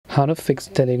How to fix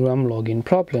Telegram login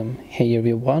problem. Hey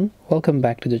everyone, welcome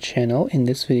back to the channel. In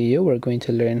this video we're going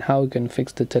to learn how you can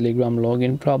fix the Telegram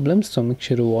login problem, so make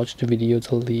sure to watch the video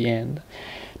till the end.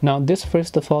 Now this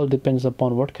first of all depends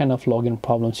upon what kind of login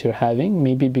problems you're having.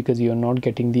 Maybe because you're not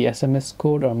getting the SMS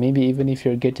code, or maybe even if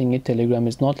you're getting it, Telegram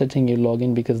is not letting you log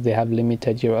in because they have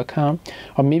limited your account,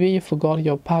 or maybe you forgot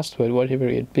your password, whatever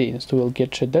it be. So we'll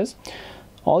get to this.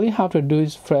 All you have to do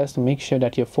is first make sure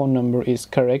that your phone number is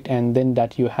correct, and then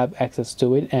that you have access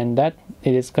to it and that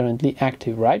it is currently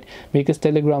active, right? Because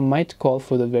Telegram might call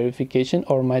for the verification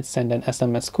or might send an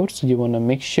SMS code, so you want to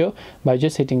make sure by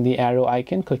just hitting the arrow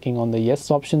icon, clicking on the yes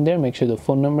option there, make sure the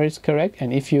phone number is correct.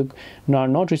 And if you are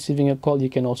not receiving a call, you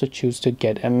can also choose to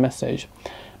get a message.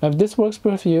 Now, if this works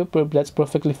for you, that's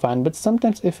perfectly fine. But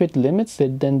sometimes if it limits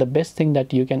it, then the best thing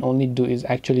that you can only do is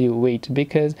actually wait,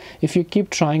 because if you keep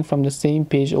trying from the same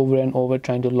page over and over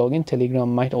trying to log in,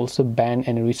 Telegram might also ban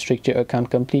and restrict your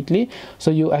account completely. So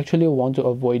you actually want to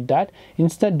avoid that.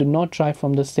 Instead, do not try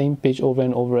from the same page over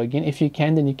and over again. If you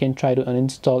can, then you can try to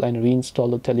uninstall and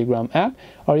reinstall the Telegram app,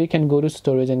 or you can go to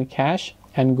storage and cache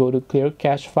and go to clear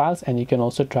cache files, and you can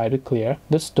also try to clear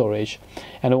the storage.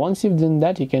 And once you've done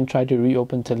that, you can try to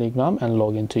reopen Telegram and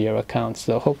log into your account.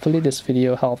 So hopefully this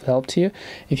video helped you.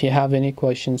 If you have any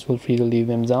questions, feel free to leave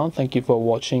them down. Thank you for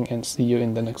watching and see you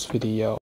in the next video.